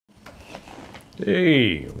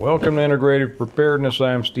Hey, welcome to Integrated Preparedness.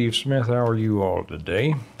 I'm Steve Smith. How are you all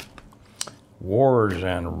today? Wars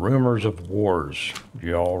and rumors of wars.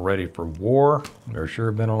 You all ready for war? There's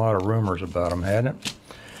sure been a lot of rumors about them, hadn't it?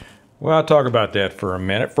 Well, I'll talk about that for a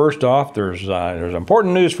minute. First off, there's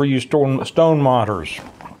important news for you stone modders.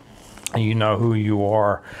 You know who you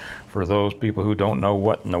are. For those people who don't know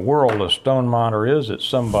what in the world a stone modder is, it's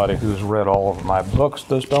somebody who's read all of my books,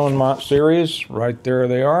 the Stone Mod series. Right there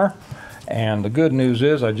they are. And the good news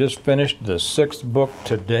is I just finished the 6th book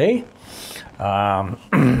today. The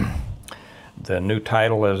new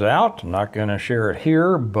title is out. I'm not going to share it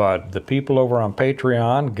here, but the people over on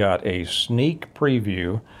Patreon got a sneak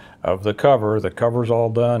preview of the cover. The cover's all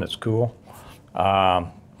done. It's cool. So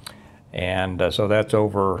that's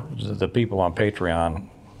over. The people on Patreon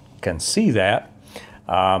can see that.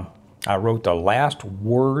 I wrote the last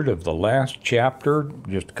word of the last chapter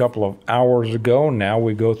just a couple of hours ago. Now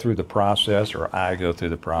we go through the process, or I go through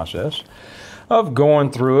the process of going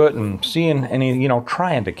through it and seeing any,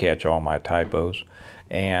 trying to catch all my typos,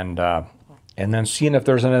 and then seeing if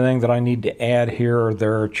there's anything that I need to add here or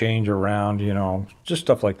there, change around, just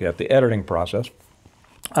stuff like that. The editing process.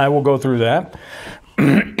 I will go through that.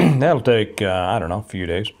 That'll take, a few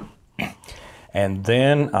days. And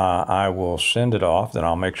then I will send it off. Then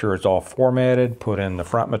I'll make sure it's all formatted, put in the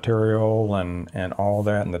front material and all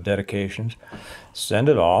that, and the dedications. Send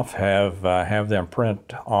it off. Have them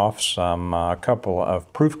print off a couple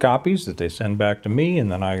of proof copies that they send back to me, and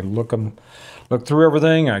then I look through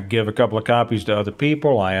everything. I give a couple of copies to other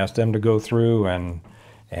people. I ask them to go through and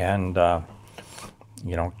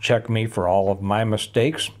check me for all of my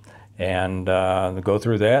mistakes. And go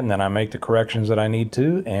through that, and then I make the corrections that I need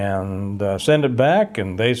to, and send it back,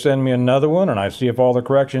 and they send me another one, and I see if all the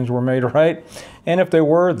corrections were made right, and if they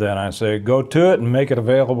were, then I say go to it and make it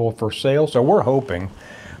available for sale. So we're hoping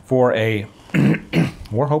for a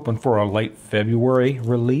late February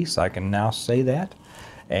release. I can now say that,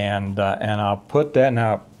 and I'll put that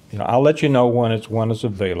now. I'll let you know when it's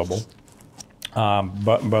available.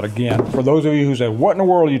 But again, for those of you who say, "What in the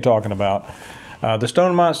world are you talking about?" The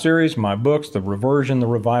Stone Mod series, my books, the reversion, the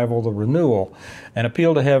revival, the renewal, an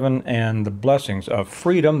appeal to heaven, and the blessings of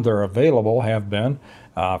freedom. They're available, have been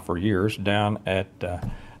for years, down at,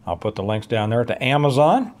 I'll put the links down there to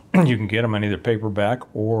Amazon. You can get them in either paperback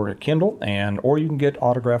or a Kindle, or you can get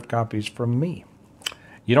autographed copies from me.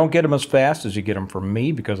 You don't get them as fast as you get them from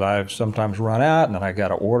me, because I've sometimes run out, and then I got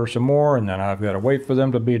to order some more, and then I've got to wait for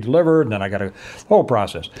them to be delivered, and then I got to, whole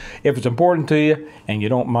process. If it's important to you and you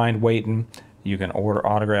don't mind waiting, you can order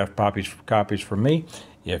autographed copies from me.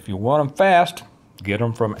 If you want them fast, get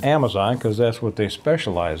them from Amazon, because that's what they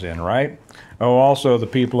specialize in, right? Oh, also, the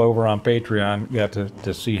people over on Patreon got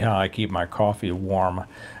to see how I keep my coffee warm.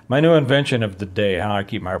 My new invention of the day, how I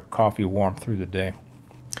keep my coffee warm through the day.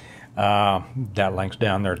 That link's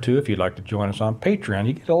down there, too, if you'd like to join us on Patreon.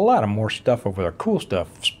 You get a lot of more stuff over there, cool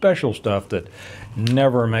stuff, special stuff that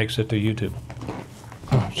never makes it to YouTube.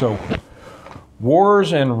 So,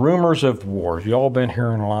 wars and rumors of wars. You all been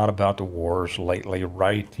hearing a lot about the wars lately,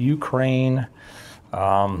 right? Ukraine.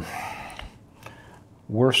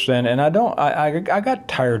 We're sending, and I got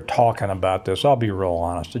tired talking about this. I'll be real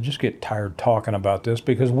honest. I just get tired talking about this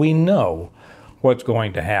because we know what's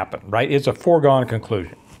going to happen, right? It's a foregone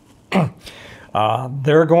conclusion.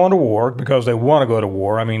 They're going to war because they want to go to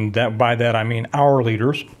war. I mean, by that I mean our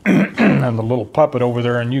leaders and the little puppet over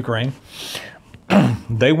there in Ukraine.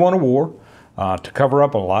 They want a war. To cover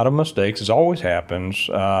up a lot of mistakes, as always happens,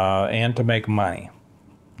 and to make money.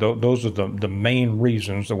 Those are the main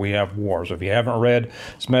reasons that we have wars. If you haven't read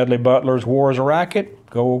Smedley Butler's War is a Racket,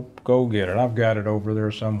 go get it. I've got it over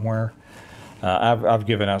there somewhere. I've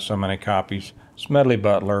given out so many copies. Smedley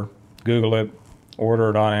Butler, Google it,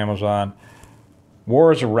 order it on Amazon.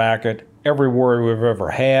 War is a Racket. Every war we've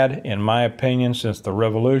ever had, in my opinion, since the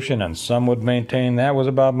Revolution, and some would maintain that was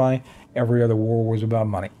about money. Every other war was about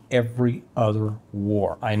money. Every other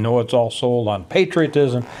war. I know it's all sold on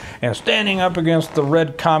patriotism and standing up against the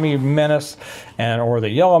red commie menace, or the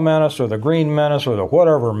yellow menace, or the green menace, or the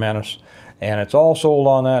whatever menace. And it's all sold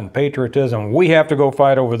on that and patriotism. We have to go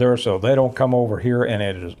fight over there so they don't come over here, and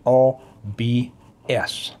it is all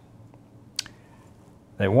BS.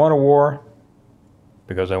 They want a war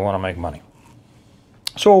because they want to make money.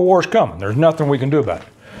 So a war's coming. There's nothing we can do about it.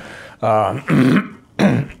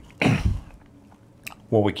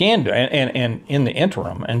 What we can do, and in the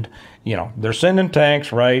interim, and they're sending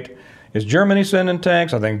tanks, right? Is Germany sending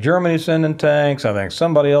tanks? I think Germany's sending tanks. I think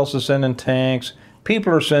somebody else is sending tanks.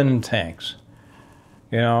 People are sending tanks.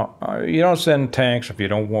 You don't send tanks if you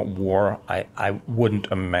don't want war. I wouldn't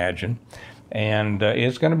imagine. And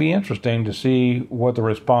it's going to be interesting to see what the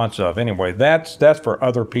response of. Anyway, that's for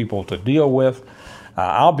other people to deal with.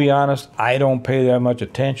 I'll be honest, I don't pay that much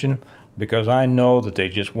attention because I know that they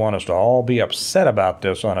just want us to all be upset about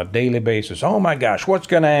this on a daily basis. Oh my gosh, what's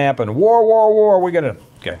going to happen? War, war, war. We got to.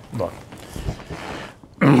 Okay, look.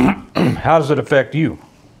 How does it affect you?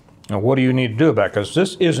 And what do you need to do about it? Because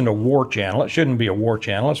this isn't a war channel. It shouldn't be a war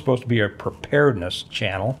channel. It's supposed to be a preparedness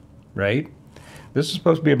channel, right? This is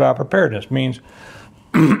supposed to be about preparedness. Means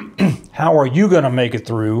how are you going to make it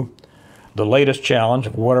through the latest challenge,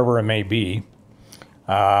 whatever it may be,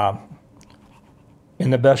 in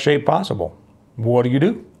the best shape possible? What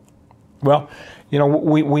do? Well, you know,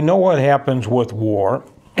 we know what happens with war.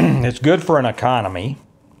 It's good for an economy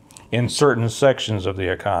in certain sections of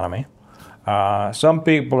the economy. Some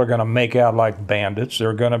people are going to make out like bandits. There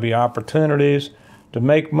are going to be opportunities to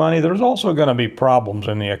make money. There's also going to be problems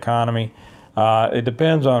in the economy. It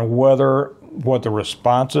depends on what the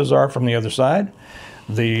responses are from the other side.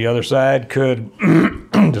 The other side could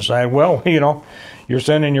decide, well, you know, you're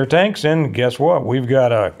sending your tanks in. Guess what? We've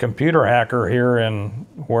got a computer hacker here in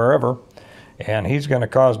wherever, and he's going to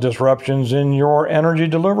cause disruptions in your energy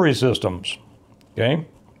delivery systems. Okay?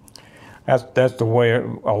 That's the way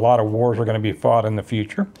a lot of wars are going to be fought in the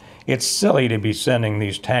future. It's silly to be sending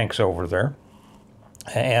these tanks over there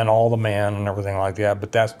and all the men and everything like that,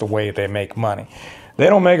 but that's the way they make money. They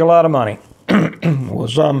don't make a lot of money.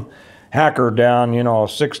 With some hacker down, you know,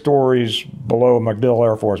 6 stories below MacDill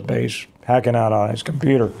Air Force Base, hacking out on his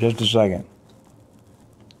computer. Just a second.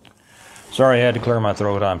 Sorry, I had to clear my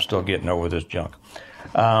throat. I'm still getting over this junk.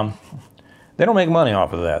 They don't make money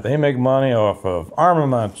off of that. They make money off of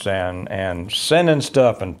armaments and sending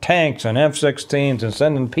stuff and tanks and F-16s and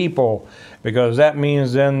sending people, because that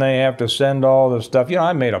means then they have to send all the stuff. You know,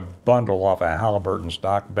 I made a bundle off of Halliburton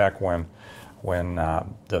stock back when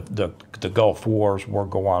the Gulf Wars were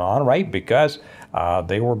going on, right? Because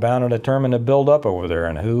they were bound and determined to build up over there,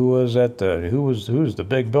 and who's the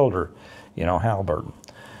big builder? You know, Halliburton.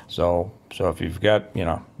 So if you've got, you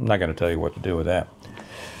know, I'm not going to tell you what to do with that.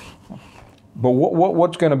 But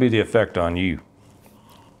what's going to be the effect on you?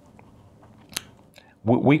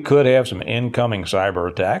 We could have some incoming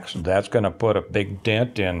cyber attacks. That's going to put a big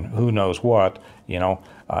dent in who knows what. You know,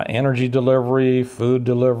 energy delivery, food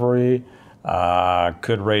delivery,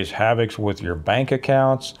 could raise havoc with your bank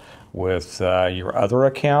accounts, with your other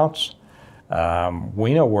accounts.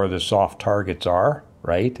 We know where the soft targets are,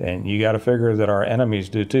 right? And you got to figure that our enemies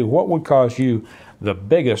do too. What would cause you the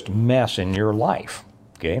biggest mess in your life?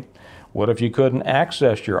 Okay. What if you couldn't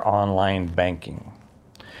access your online banking?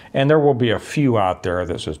 And there will be a few out there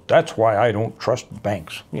that says, that's why I don't trust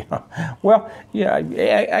banks. Yeah. Well, yeah,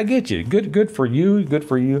 I get you. Good for you. Good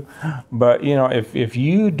for you. But, you know, if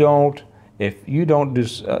you don't do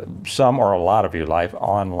some or a lot of your life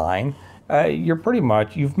online,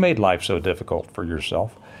 you've made life so difficult for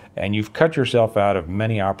yourself, and you've cut yourself out of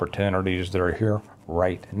many opportunities that are here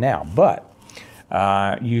right now. But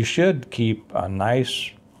you should keep a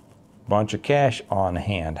nice bunch of cash on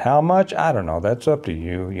hand. How much? I don't know. That's up to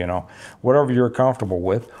you. You know, whatever you're comfortable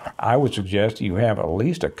with. I would suggest you have at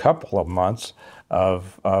least a couple of months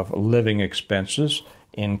of living expenses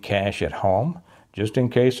in cash at home, just in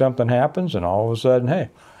case something happens and all of a sudden, hey,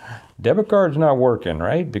 debit card's not working,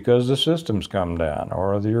 right? Because the system's come down,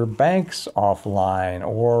 or your bank's offline,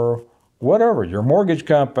 or whatever, your mortgage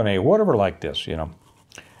company, whatever like this, you know.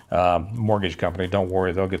 Mortgage company, don't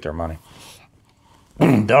worry, they'll get their money.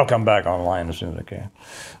 They'll come back online as soon as they can.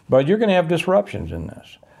 But you're going to have disruptions in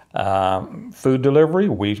this. Food delivery,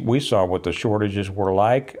 we saw what the shortages were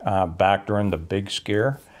like back during the big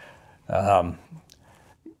scare.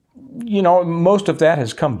 You know, most of that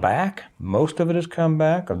has come back. Most of it has come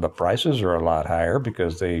back. The prices are a lot higher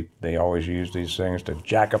because they always use these things to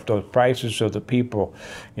jack up those prices so that people,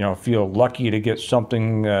 you know, feel lucky to get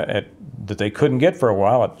something that they couldn't get for a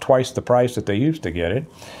while at twice the price that they used to get it.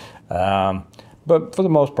 But for the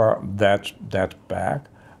most part, that's back.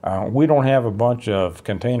 We don't have a bunch of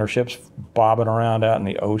container ships bobbing around out in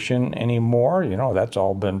the ocean anymore. You know, that's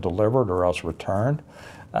all been delivered or else returned.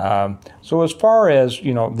 So as far as,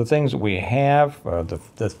 you know, the things that we have,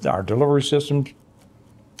 our delivery systems,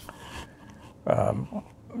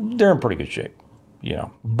 they're in pretty good shape, you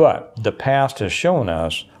know. But the past has shown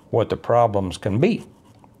us what the problems can be,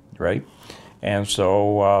 right? And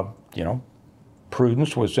so, you know,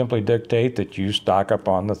 prudence would simply dictate that you stock up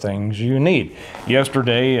on the things you need.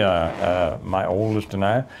 Yesterday, my oldest and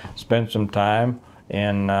I spent some time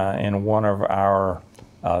in one of our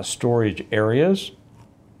storage areas,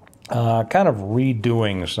 kind of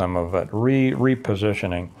redoing some of it,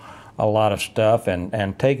 repositioning a lot of stuff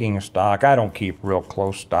and taking stock. I don't keep real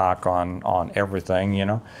close stock on everything, you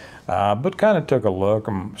know, but kind of took a look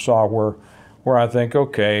and saw where I think,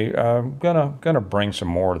 okay, gonna bring some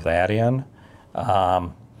more of that in,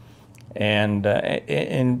 and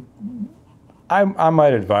I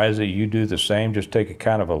might advise that you do the same. Just take a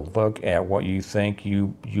kind of a look at what you think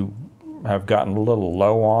you have gotten a little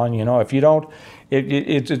low on. You know, if you don't,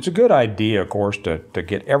 it's a good idea, of course, to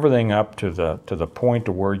get everything up to the point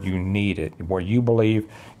to where you need it, where you believe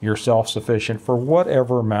you're self-sufficient for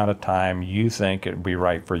whatever amount of time you think it'd be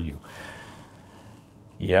right for you.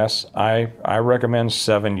 Yes, I recommend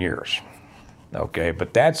 7 years. Okay,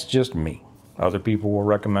 but that's just me. Other people will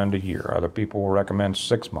recommend a year. Other people will recommend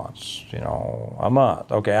 6 months, you know, a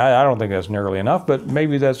month. Okay, I don't think that's nearly enough, but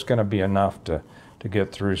maybe that's going to be enough to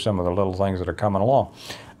get through some of the little things that are coming along.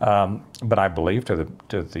 But I believe to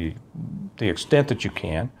the extent that you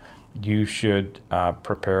can, you should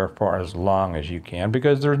prepare for as long as you can,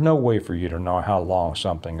 because there's no way for you to know how long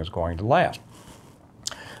something is going to last.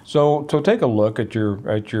 So take a look at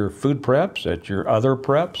your food preps, at your other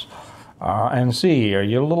preps, and see, are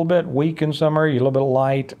you a little bit weak in some area, you a little bit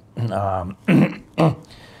light?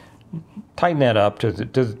 Tighten that up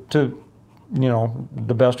to you know,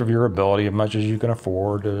 the best of your ability, as much as you can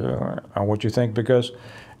afford, on what you think, because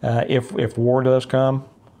if war does come,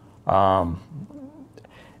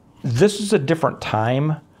 this is a different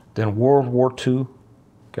time than World War II.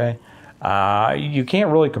 Okay, you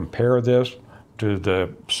can't really compare this to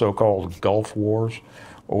the so-called Gulf Wars,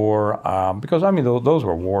 or because I mean those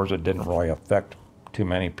were wars that didn't really affect too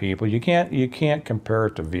many people. You can't compare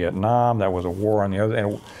it to Vietnam. That was a war on the other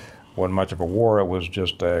end. It wasn't much of a war. It was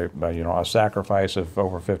just a sacrifice of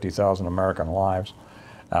over 50,000 American lives,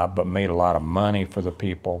 but made a lot of money for the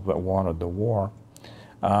people that wanted the war.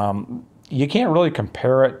 You can't really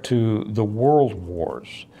compare it to the world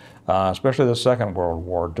wars, especially the Second World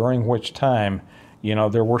War, during which time, you know,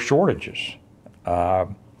 there were shortages.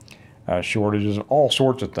 Shortages of all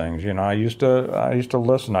sorts of things. You know, I used to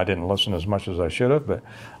listen. I didn't listen as much as I should have, but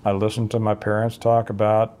I listened to my parents talk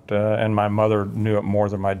about, and my mother knew it more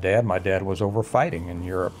than my dad. My dad was over fighting in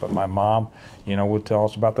Europe, but my mom, you know, would tell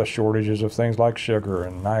us about the shortages of things like sugar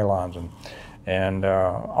and nylons and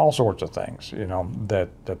all sorts of things, you know,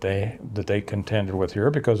 that they contended with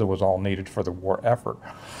here, because it was all needed for the war effort.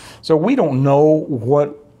 So we don't know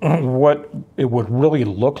what it would really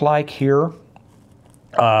look like here.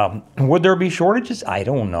 Would there be shortages? I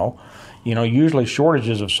don't know. You know, usually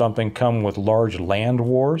shortages of something come with large land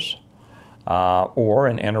wars, or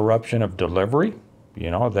an interruption of delivery.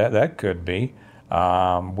 You know, that could be.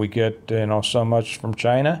 We get, you know, so much from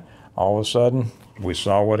China. All of a sudden, we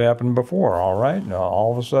saw what happened before, all right?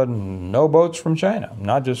 All of a sudden, no boats from China.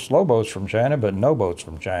 Not just slow boats from China, but no boats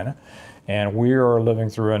from China. And we are living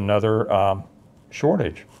through another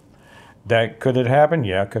shortage. Could it happen?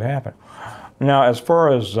 Yeah, it could happen. Now, as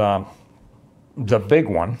far as the big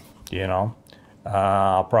one, you know,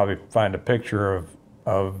 I'll probably find a picture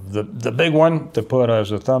of the big one to put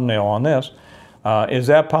as a thumbnail on this. Is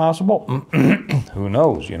that possible? Who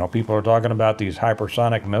knows? You know, people are talking about these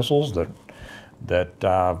hypersonic missiles that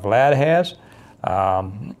Vlad has,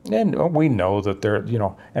 and we know that they're, you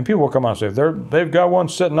know, and people will come on and say they've got one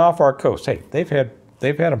sitting off our coast. Hey, they've had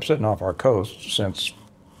them sitting off our coast since,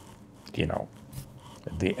 you know,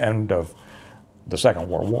 the end of the Second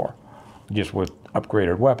World War, just with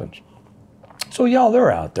upgraded weapons. So yeah,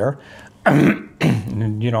 they're out there.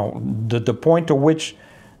 You know, the point to which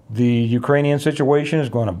the Ukrainian situation is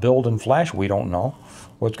going to build and flash, we don't know.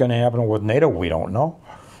 What's going to happen with NATO, we don't know.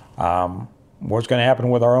 What's going to happen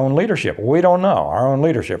with our own leadership, we don't know. Our own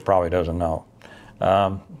leadership probably doesn't know.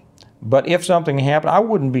 But if something happened, I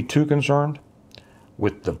wouldn't be too concerned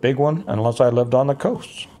with the big one unless I lived on the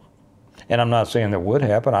coasts. And I'm not saying that would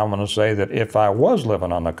happen. I'm going to say that if I was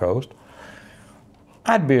living on the coast,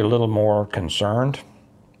 I'd be a little more concerned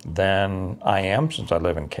than I am, since I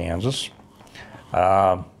live in Kansas,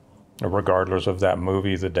 regardless of that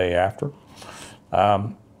movie The Day After.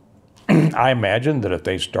 I imagine that if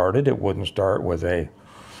they started, it wouldn't start with a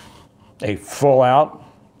full-out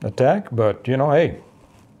attack. But, you know, hey,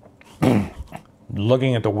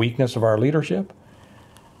 looking at the weakness of our leadership,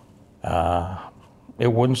 it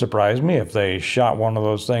wouldn't surprise me if they shot one of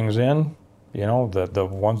those things in, you know, the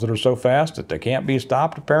ones that are so fast that they can't be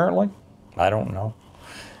stopped, apparently. I don't know.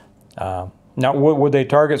 Now, would they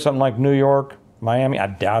target something like New York, Miami? I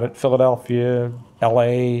doubt it. Philadelphia,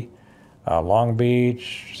 L.A., Long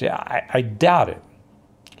Beach. See, I doubt it.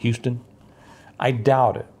 Houston, I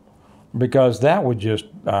doubt it. Because that would just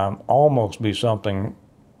almost be something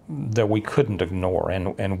that we couldn't ignore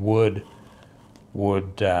and would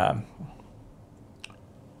would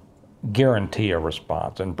guarantee a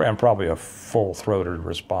response, and probably a full-throated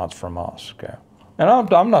response from us. Okay, and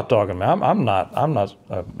I'm not talking about. I'm not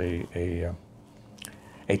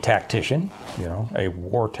a tactician, you know, a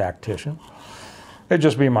war tactician. It'd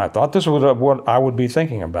just be my thought. This is what I would be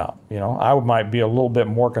thinking about. You know, I might be a little bit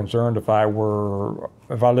more concerned if I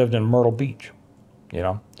lived in Myrtle Beach. You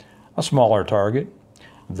know, a smaller target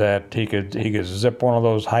that he could zip one of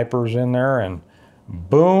those hypers in there and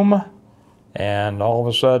boom, and all of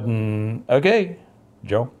a sudden, okay,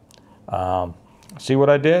 Joe, see what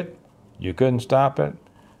I did? You couldn't stop it.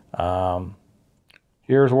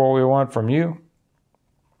 Here's what we want from you.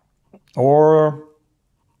 Or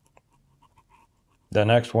the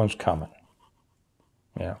next one's coming.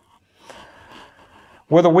 Yeah.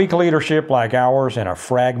 With a weak leadership like ours and a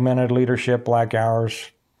fragmented leadership like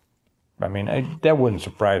ours, I mean, that wouldn't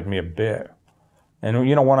surprise me a bit. And,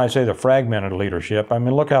 you know, when I say the fragmented leadership, I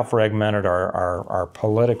mean, look how fragmented our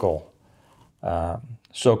political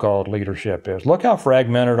so-called leadership is. Look how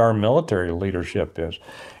fragmented our military leadership is.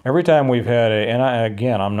 Every time we've had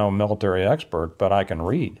again, I'm no military expert, but I can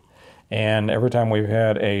read. And every time we've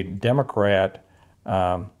had a Democrat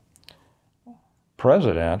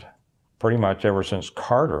president, pretty much ever since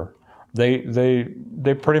Carter, they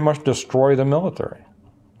pretty much destroy the military.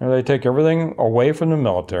 You know, they take everything away from the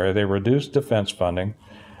military. They reduce defense funding,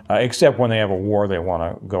 except when they have a war they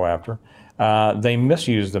want to go after. They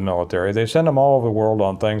misuse the military. They send them all over the world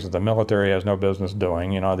on things that the military has no business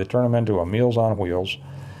doing. You know, they turn them into a Meals on Wheels,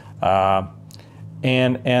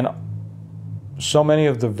 and so many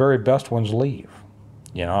of the very best ones leave.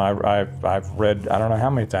 You know, I've read I don't know how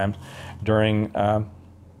many times during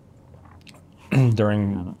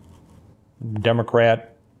during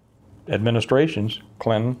Democrat administrations,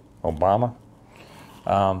 Clinton, Obama,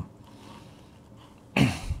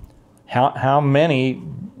 how many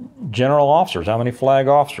general officers, how many flag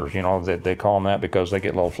officers, you know, they call them that because they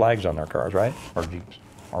get little flags on their cars, right, or jeeps,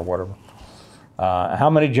 or whatever. How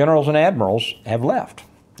many generals and admirals have left?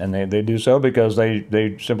 And they do so because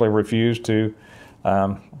they simply refuse to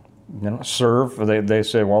serve. They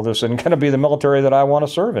say, well, this isn't going to be the military that I want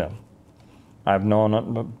to serve in. I've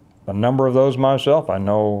known a number of those myself. I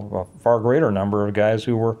know a far greater number of guys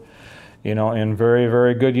who were, you know, in very,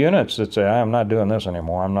 very good units that say, I'm not doing this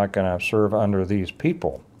anymore. I'm not going to serve under these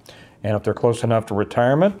people. And if they're close enough to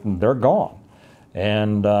retirement, they're gone.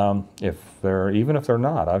 And even if they're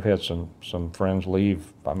not, I've had some friends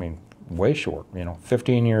leave, I mean, way short, you know,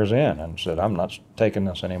 15 years in, and said, I'm not taking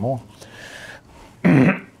this anymore.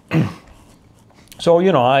 So,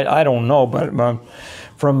 you know, I don't know, but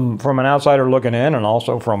from an outsider looking in, and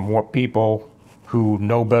also from what people who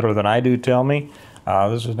know better than I do tell me,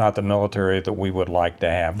 this is not the military that we would like to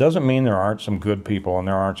have. Doesn't mean there aren't some good people, and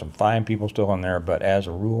there aren't some fine people still in there, but as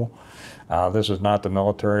a rule, this is not the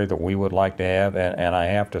military that we would like to have. And I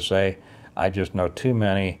have to say, I just know too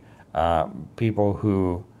many people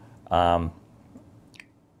who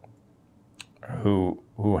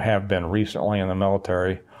have been recently in the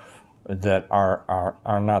military that are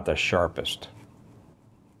not the sharpest.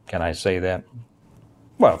 Can I say that?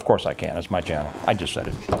 Well, of course I can. It's my channel. I just said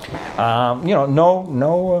it. You know,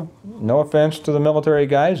 no offense to the military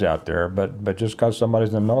guys out there, but just because somebody's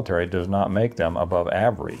in the military does not make them above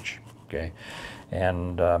average. Okay,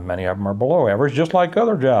 and many of them are below average, just like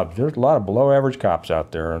other jobs. There's a lot of below average cops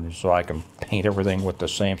out there, and so I can paint everything with the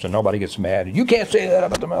same, so nobody gets mad. You can't say that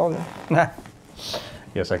about the military.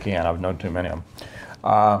 Yes, I can. I've known too many of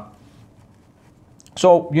them.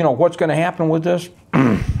 So, you know, what's going to happen with this?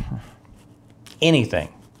 Anything.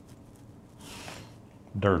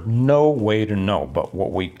 There's no way to know, but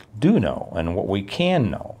what we do know and what we can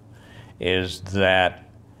know is that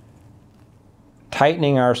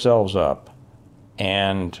tightening ourselves up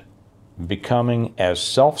and becoming as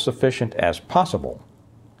self-sufficient as possible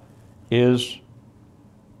is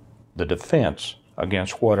the defense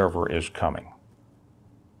against whatever is coming.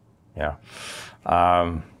 Yeah.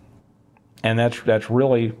 And that's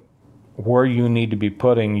really where you need to be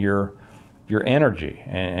putting your energy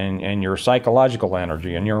and your psychological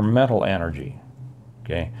energy and your mental energy,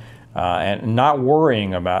 okay? And not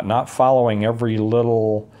worrying about, not following every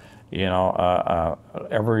little, you know,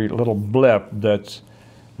 every little blip that's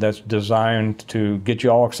designed to get you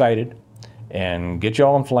all excited and get you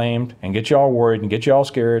all inflamed and get you all worried and get you all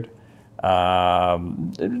scared. I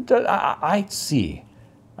see,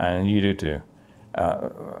 and you do too,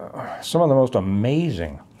 some of the most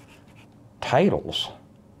amazing titles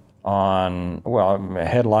on, well,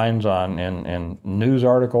 headlines in news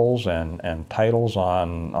articles and titles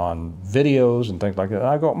on videos and things like that.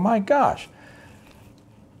 I go, my gosh,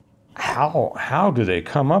 how do they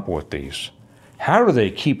come up with these? How do they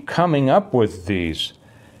keep coming up with these,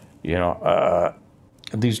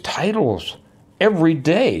 these titles every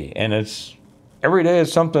day? And every day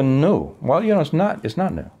is something new. Well, it's not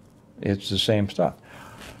new. It's the same stuff.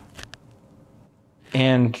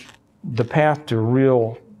 And the path to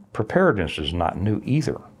real preparedness is not new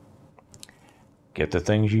either. Get the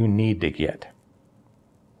things you need to get.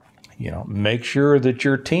 Make sure that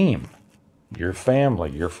your team, your family,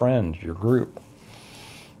 your friends, your group,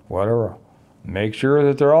 whatever, make sure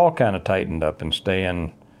that they're all kind of tightened up and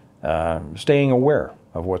staying aware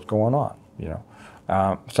of what's going on.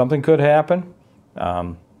 Something could happen,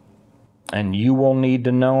 and you will need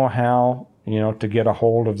to know how, to get a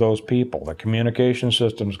hold of those people. The communication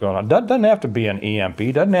system's going on. Doesn't have to be an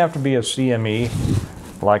EMP, doesn't have to be a CME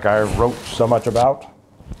like I wrote so much about.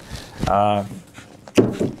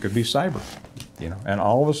 Could be cyber, and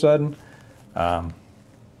all of a sudden,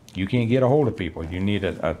 you can't get a hold of people. You need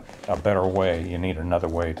a better way. You need another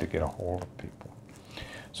way to get a hold of people.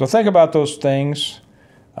 So think about those things.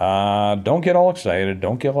 Don't get all excited.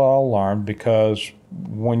 Don't get all alarmed, because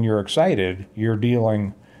when you're excited, you're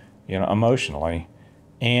dealing, emotionally,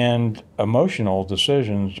 and emotional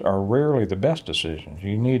decisions are rarely the best decisions.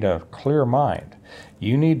 You need a clear mind.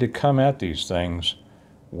 You need to come at these things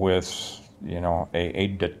with, a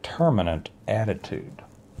determinate attitude,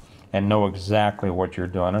 and know exactly what you're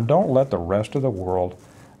doing. And don't let the rest of the world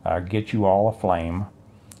get you all aflame,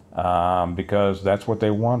 because that's what they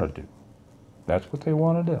want to do. That's what they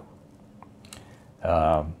want to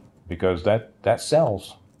do. Because that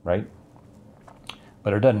sells, right?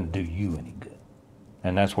 But it doesn't do you any good.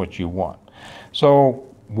 And that's what you want.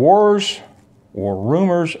 So wars or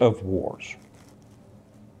rumors of wars.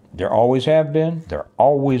 There always have been, there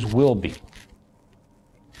always will be.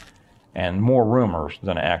 And more rumors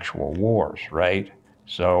than actual wars, right?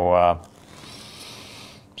 So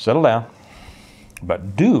settle down. But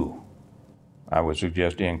I would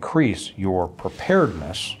suggest, increase your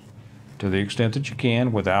preparedness to the extent that you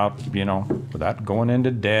can without going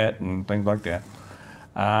into debt and things like that.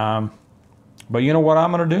 But you know what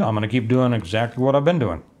I'm going to do? I'm going to keep doing exactly what I've been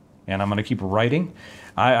doing. And I'm going to keep writing.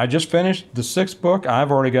 I just finished the 6th book.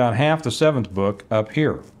 I've already got half the 7th book up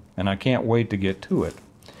here. And I can't wait to get to it.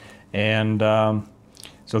 And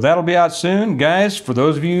so that'll be out soon. Guys, for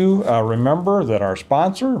those of you, remember that our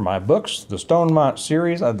sponsor, my books, the Stonemont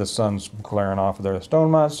series, the sun's glaring off of there, the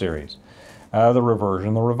Stonemont series, the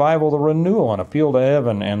Reversion, the Revival, the Renewal, and Appeal to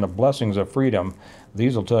Heaven, and the Blessings of Freedom.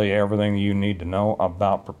 These will tell you everything you need to know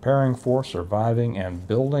about preparing for, surviving, and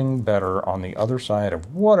building better on the other side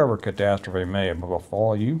of whatever catastrophe may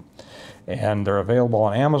befall you. And they're available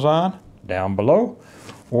on Amazon, down below,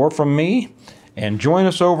 or from me. And join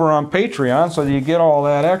us over on Patreon so that you get all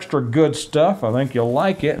that extra good stuff. I think you'll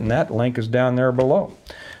like it, and that link is down there below.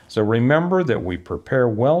 So remember that we prepare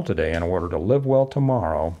well today in order to live well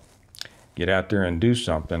tomorrow. Get out there and do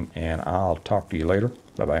something, and I'll talk to you later.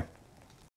 Bye-bye.